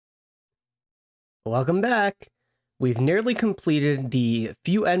Welcome back. We've nearly completed the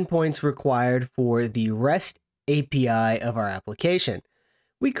few endpoints required for the REST API of our application.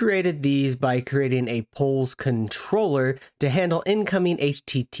 We created these by creating a polls controller to handle incoming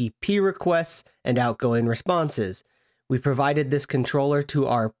HTTP requests and outgoing responses. We provided this controller to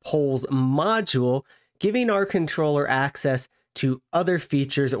our polls module, giving our controller access to other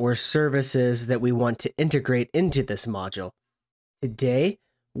features or services that we want to integrate into this module. Today,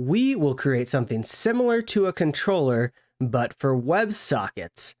 we will create something similar to a controller, but for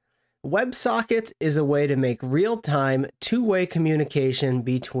WebSockets. WebSockets is a way to make real-time, two-way communication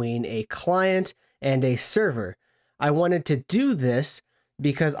between a client and a server. I wanted to do this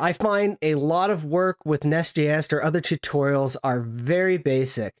because I find a lot of work with NestJS or other tutorials are very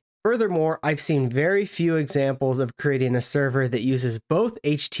basic. Furthermore, I've seen very few examples of creating a server that uses both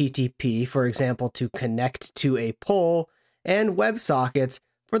HTTP, for example, to connect to a poll, and WebSockets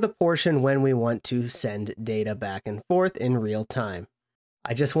for the portion when we want to send data back and forth in real time.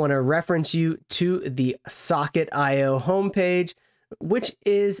 I just want to reference you to the Socket.io homepage, which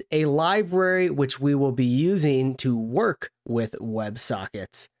is a library which we will be using to work with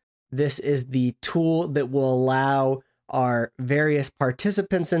WebSockets. This is the tool that will allow our various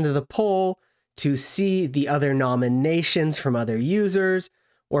participants into the poll to see the other nominations from other users,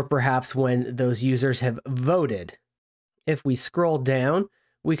 or perhaps when those users have voted. If we scroll down,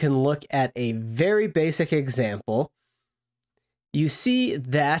 we can look at a very basic example. You see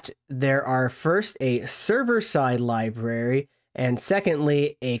that there are first a server-side library and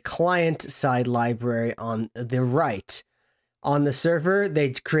secondly a client-side library on the right. On the server, they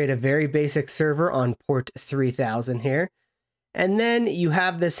create a very basic server on port 3000 here. And then you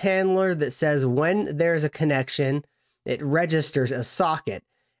have this handler that says when there's a connection, it registers a socket.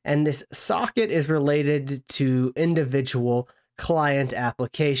 And this socket is related to individual client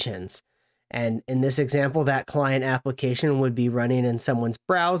applications. And in this example, that client application would be running in someone's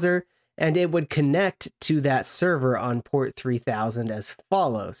browser, and it would connect to that server on port 3000 as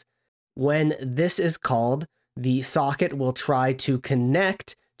follows. When this is called, the socket will try to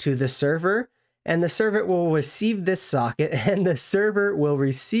connect to the server, and the server will receive this socket, and the server will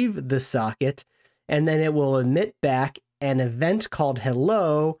receive the socket, and then it will emit back an event called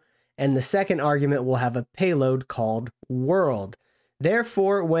hello, and the second argument will have a payload called world.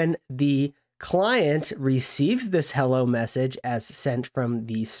 Therefore, when the client receives this hello message as sent from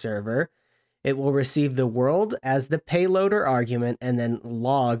the server, it will receive the world as the payload or argument and then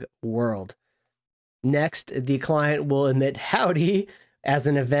log world. Next, the client will emit howdy as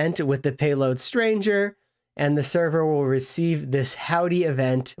an event with the payload stranger, and the server will receive this howdy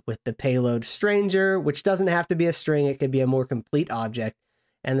event with the payload stranger, which doesn't have to be a string, it could be a more complete object,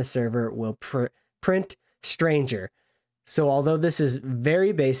 and the server will print stranger. So although this is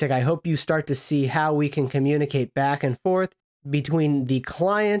very basic, I hope you start to see how we can communicate back and forth between the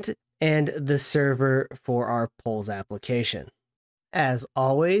client and the server for our polls application. As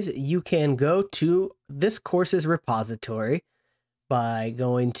always, you can go to this course's repository by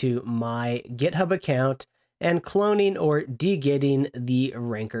going to my GitHub account and cloning or de-gitting the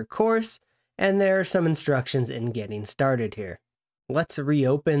Ranker course, and there are some instructions in getting started here. Let's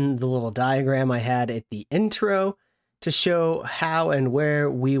reopen the little diagram I had at the intro to show how and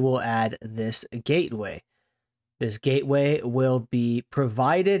where we will add this gateway. This gateway will be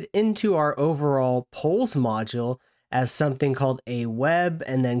provided into our overall polls module as something called a web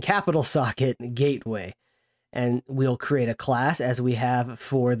and then capital socket gateway. And we'll create a class as we have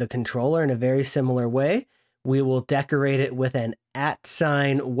for the controller in a very similar way. We will decorate it with an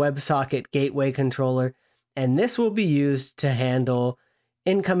 @WebSocket gateway controller, and this will be used to handle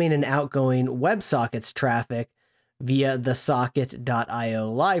incoming and outgoing WebSockets traffic via the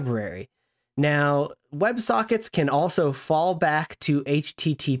socket.io library. Now, WebSockets can also fall back to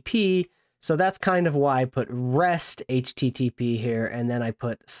HTTP, so that's kind of why I put REST HTTP here, and then I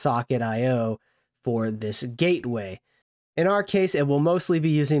put socket.io for this gateway. In our case, it will mostly be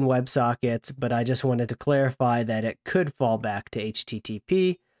using WebSockets, but I just wanted to clarify that it could fall back to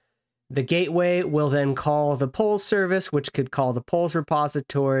HTTP. The gateway will then call the polls service, which could call the polls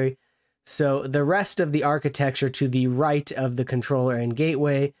repository. So the rest of the architecture to the right of the controller and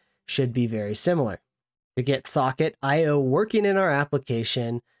gateway should be very similar. To get socket.io working in our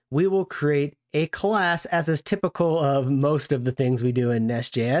application, we will create a class as is typical of most of the things we do in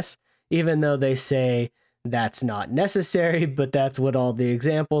NestJS, even though they say that's not necessary, but that's what all the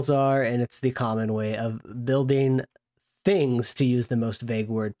examples are, and it's the common way of building things, to use the most vague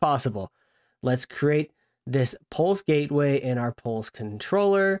word possible. Let's create this polls gateway in our polls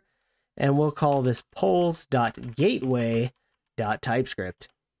controller, and we'll call this polls.gateway.typescript.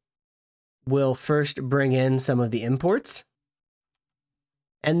 we'll first bring in some of the imports,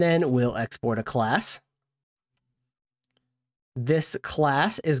 and then we'll export a class. This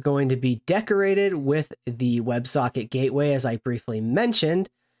class is going to be decorated with the WebSocket gateway, as I briefly mentioned.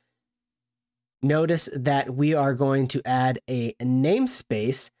 Notice that we are going to add a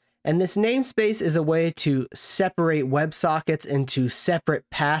namespace, and this namespace is a way to separate WebSockets into separate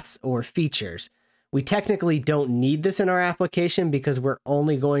paths or features. We technically don't need this in our application because we're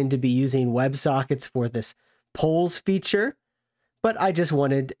only going to be using WebSockets for this polls feature, but I just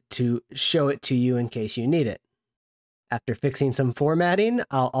wanted to show it to you in case you need it. After fixing some formatting,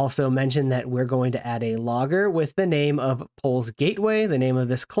 I'll also mention that we're going to add a logger with the name of polls gateway, the name of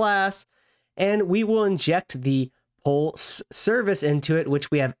this class, and we will inject the polls service into it,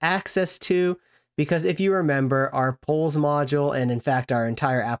 which we have access to, because if you remember, our polls module, and in fact our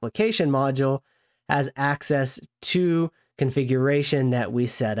entire application module, has access to configuration that we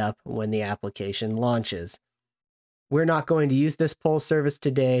set up when the application launches. We're not going to use this polls service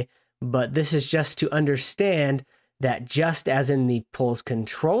today, but this is just to understand that just as in the polls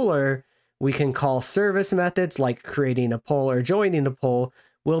controller, we can call service methods like creating a poll or joining a poll,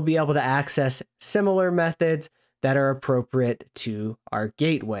 we'll be able to access similar methods that are appropriate to our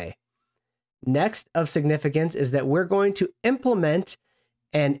gateway. Next of significance is that we're going to implement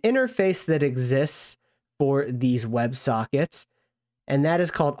an interface that exists for these WebSockets, and that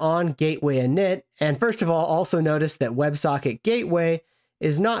is called onGatewayInit. And first of all, also notice that WebSocket Gateway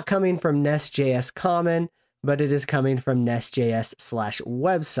is not coming from NestJS Common, but it is coming from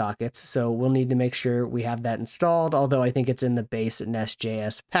NestJS/WebSockets, so we'll need to make sure we have that installed, although I think it's in the base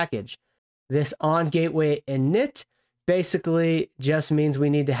NestJS package. This onGatewayInit basically just means we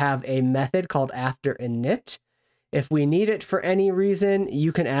need to have a method called afterInit. If we need it for any reason,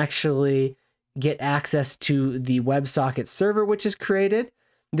 you can actually get access to the WebSocket server which is created.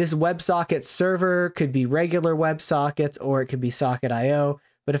 This WebSocket server could be regular WebSockets or it could be Socket.io,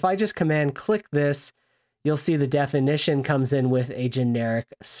 but if I just command click this, you'll see the definition comes in with a generic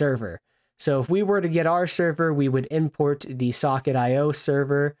server. So if we were to get our server, we would import the Socket.io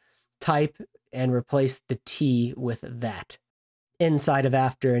server type and replace the T with that. Inside of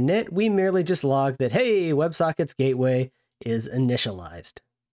afterInit, we merely just log that, hey, WebSockets gateway is initialized.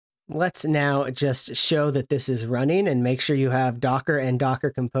 Let's now just show that this is running and make sure you have Docker and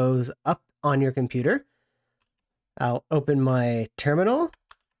Docker Compose up on your computer. I'll open my terminal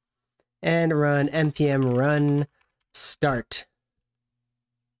and run npm run start.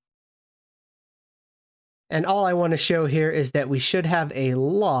 And all I want to show here is that we should have a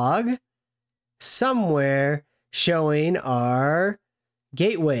log somewhere showing our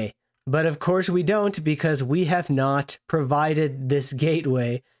gateway. But of course we don't, because we have not provided this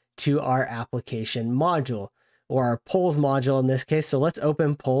gateway to our application module, or our polls module in this case. So let's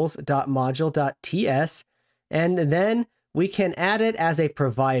open polls.module.ts, and then we can add it as a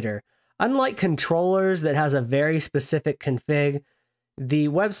provider. Unlike controllers that has a very specific config, the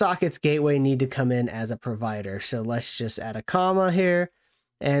WebSockets gateway need to come in as a provider. So let's just add a comma here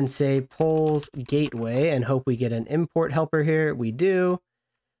and say polls gateway and hope we get an import helper here. We do.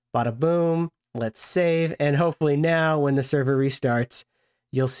 Bada boom. Let's save. And hopefully now when the server restarts,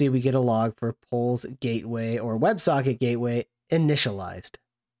 you'll see we get a log for polls gateway or WebSocket gateway initialized.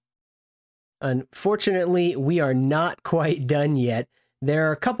 Unfortunately, we are not quite done yet. There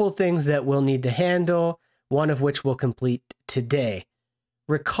are a couple things that we'll need to handle, one of which we'll complete today.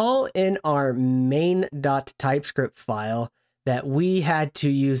 Recall in our main.typescript file that we had to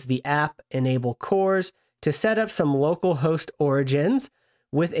use the app enable cores to set up some local host origins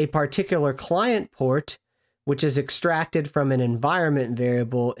with a particular client port, which is extracted from an environment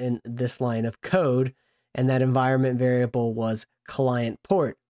variable in this line of code, and that environment variable was client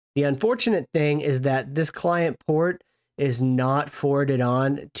port. The unfortunate thing is that this client port is not forwarded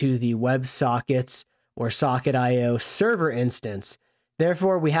on to the WebSockets or Socket.io server instance.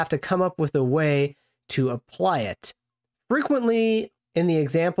 Therefore, we have to come up with a way to apply it. Frequently, in the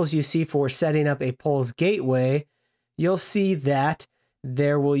examples you see for setting up a polls gateway, you'll see that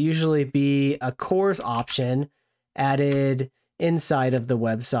there will usually be a cores option added inside of the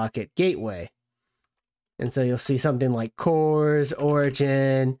WebSocket gateway. And so you'll see something like cores,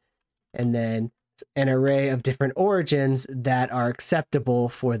 origin, and then an array of different origins that are acceptable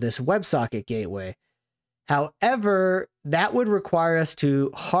for this WebSocket gateway. However, that would require us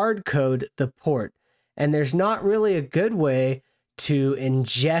to hard code the port, and there's not really a good way to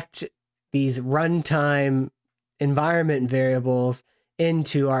inject these runtime environment variables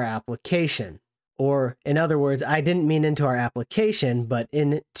into our application. Or in other words, I didn't mean into our application, but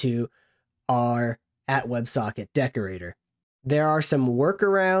into our @WebSocket decorator. There are some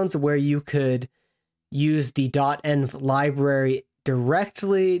workarounds where you could use the .env library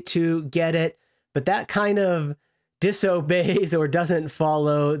directly to get it, but that kind of disobeys or doesn't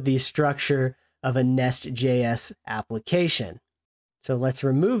follow the structure of a NestJS application. So let's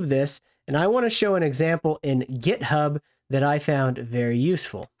remove this, and I want to show an example in GitHub that I found very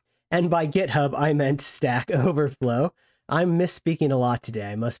useful. And by GitHub, I meant Stack Overflow. I'm misspeaking a lot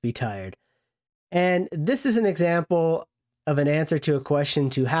today. I must be tired. And this is an example of an answer to a question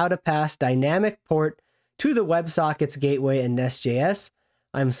to how to pass dynamic port to the WebSockets gateway in NestJS.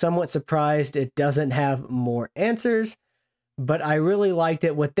 I'm somewhat surprised it doesn't have more answers, but I really liked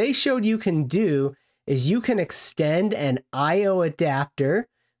it. What they showed you can do is you can extend an IOAdapter,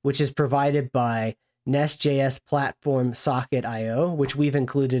 which is provided by NestJS platform socket IO, which we've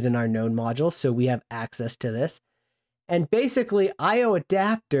included in our node module, so we have access to this. And basically,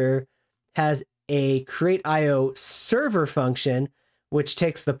 IOAdapter has a create IO server function, which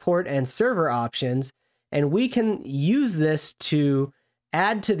takes the port and server options, and we can use this to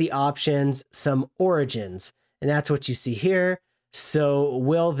add to the options some origins. And that's what you see here. So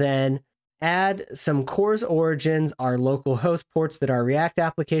we'll then add some CORS origins, our local host ports that our React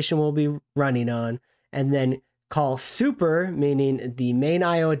application will be running on, and then call super, meaning the main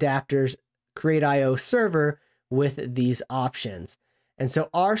IOAdapter's create IO server with these options. And so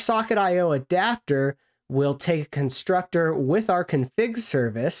our socket IOAdapter will take a constructor with our config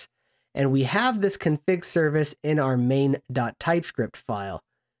service, and we have this config service in our main.typescript file.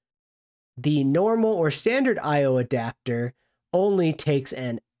 The normal or standard IOAdapter only takes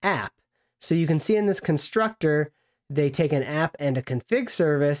an app. So you can see in this constructor, they take an app and a config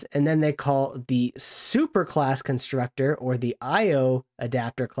service, and then they call the super class constructor or the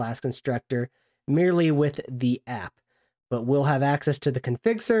IOAdapter class constructor merely with the app. But we'll have access to the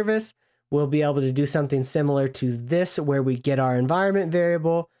config service. We'll be able to do something similar to this where we get our environment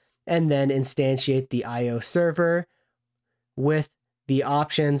variable and then instantiate the IO server with the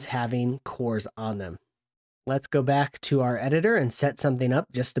options having CORS on them. Let's go back to our editor and set something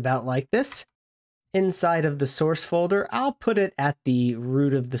up just about like this. Inside of the source folder, I'll put it at the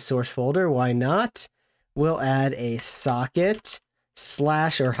root of the source folder. Why not? We'll add a socket /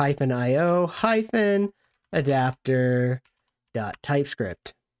 or -io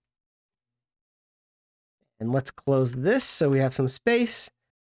 -adapter.typescript. And let's close this so we have some space.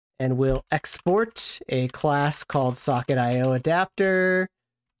 And we'll export a class called socket IOAdapter.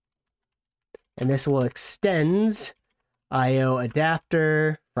 And this will extend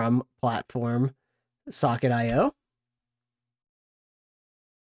IOAdapter from platform socket IO.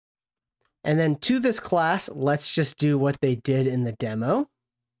 And then to this class, let's just do what they did in the demo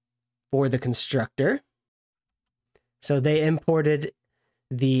for the constructor. So they imported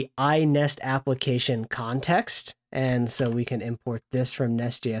the iNest application context. And so we can import this from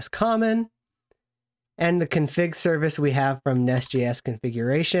NestJS common. And the config service we have from NestJS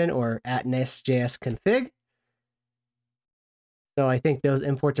configuration or at NestJS config. So I think those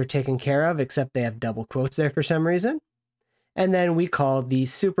imports are taken care of, except they have double quotes there for some reason. And then we call the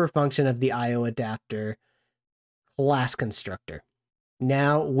super function of the IOAdapter class constructor.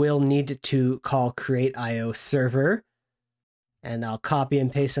 Now we'll need to call create IO server. And I'll copy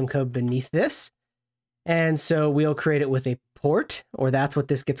and paste some code beneath this. And so we'll create it with a port, or that's what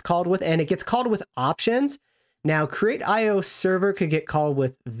this gets called with. And it gets called with options. Now, create IO server could get called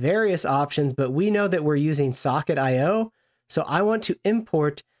with various options, but we know that we're using socket IO. So I want to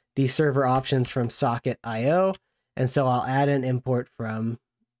import the server options from socket IO. And so I'll add an import from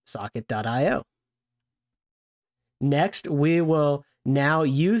socket.io. Next, we will now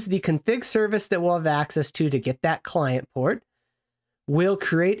use the config service that we'll have access to get that client port. We'll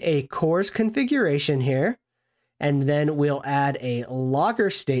create a CORS configuration here, and then we'll add a logger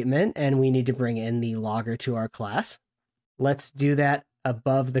statement, and we need to bring in the logger to our class. Let's do that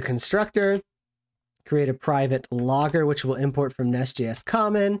above the constructor. Create a private logger, which we'll import from NestJS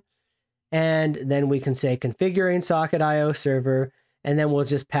common. And then we can say configuring socket IO server, and then we'll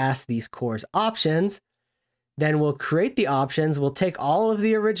just pass these CORS options. Then we'll create the options. We'll take all of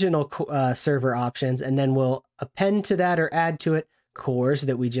the original server options, and then we'll append to that or add to it CORS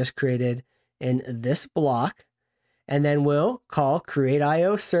that we just created in this block. And then we'll call create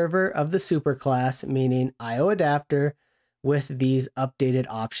IO server of the superclass, meaning IOAdapter, with these updated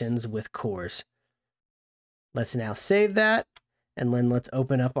options with CORS. Let's now save that. And then let's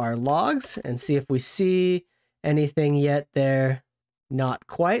open up our logs and see if we see anything yet there. Not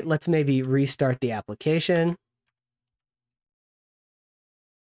quite. Let's maybe restart the application.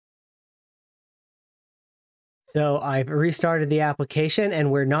 So I've restarted the application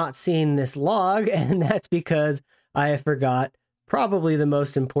and we're not seeing this log, and that's because I forgot probably the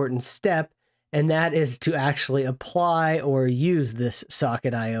most important step, and that is to actually apply or use this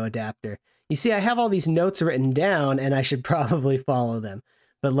socket IO adapter. You see, I have all these notes written down, and I should probably follow them.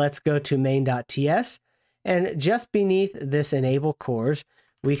 But let's go to main.ts, and just beneath this enable cores,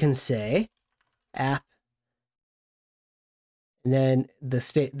 we can say app, and then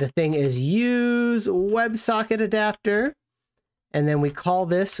the thing is use WebSocket adapter, and then we call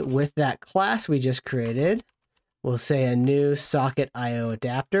this with that class we just created. We'll say a new socket IO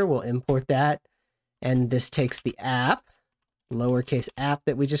adapter. We'll import that, and this takes the app, lowercase app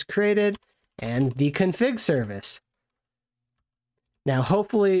that we just created, and the config service. Now,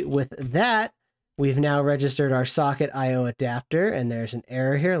 hopefully with that, we've now registered our socket IO adapter, and there's an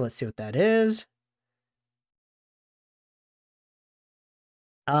error here. Let's see what that is.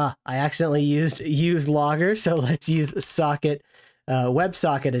 I accidentally used logger, so let's use socket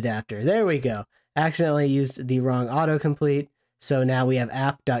WebSocket adapter. There we go. Accidentally used the wrong autocomplete. So now we have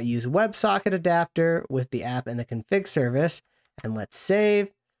app.use WebSocket adapter with the app and the config service. And let's save.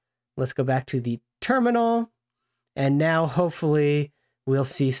 Let's go back to the terminal. And now hopefully we'll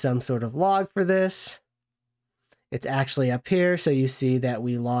see some sort of log for this. It's actually up here. So you see that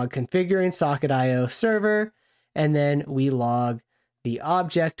we log configuring socket IO server, and then we log the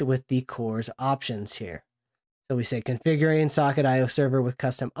object with the cores options here. So we say configuring socket IO server with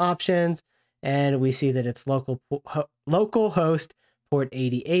custom options, and we see that it's local host port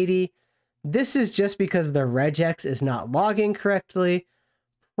 8080. This is just because the regex is not logging correctly.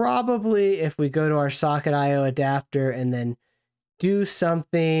 Probably if we go to our socket IO adapter and then do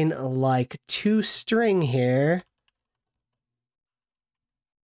something like toString here,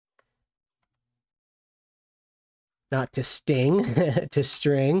 not to sting, to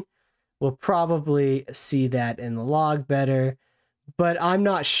string, we'll probably see that in the log better, but I'm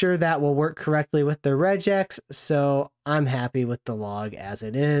not sure that will work correctly with the regex, so I'm happy with the log as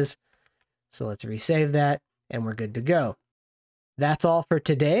it is. So let's resave that, and we're good to go. That's all for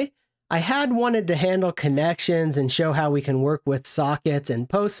today. I had wanted to handle connections and show how we can work with sockets and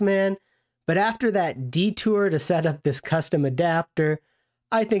Postman, but after that detour to set up this custom adapter,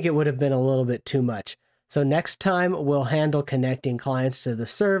 I think it would have been a little bit too much. So next time we'll handle connecting clients to the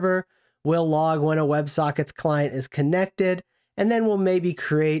server, we'll log when a WebSockets client is connected, and then we'll maybe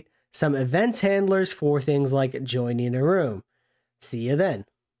create some events handlers for things like joining a room. See you then.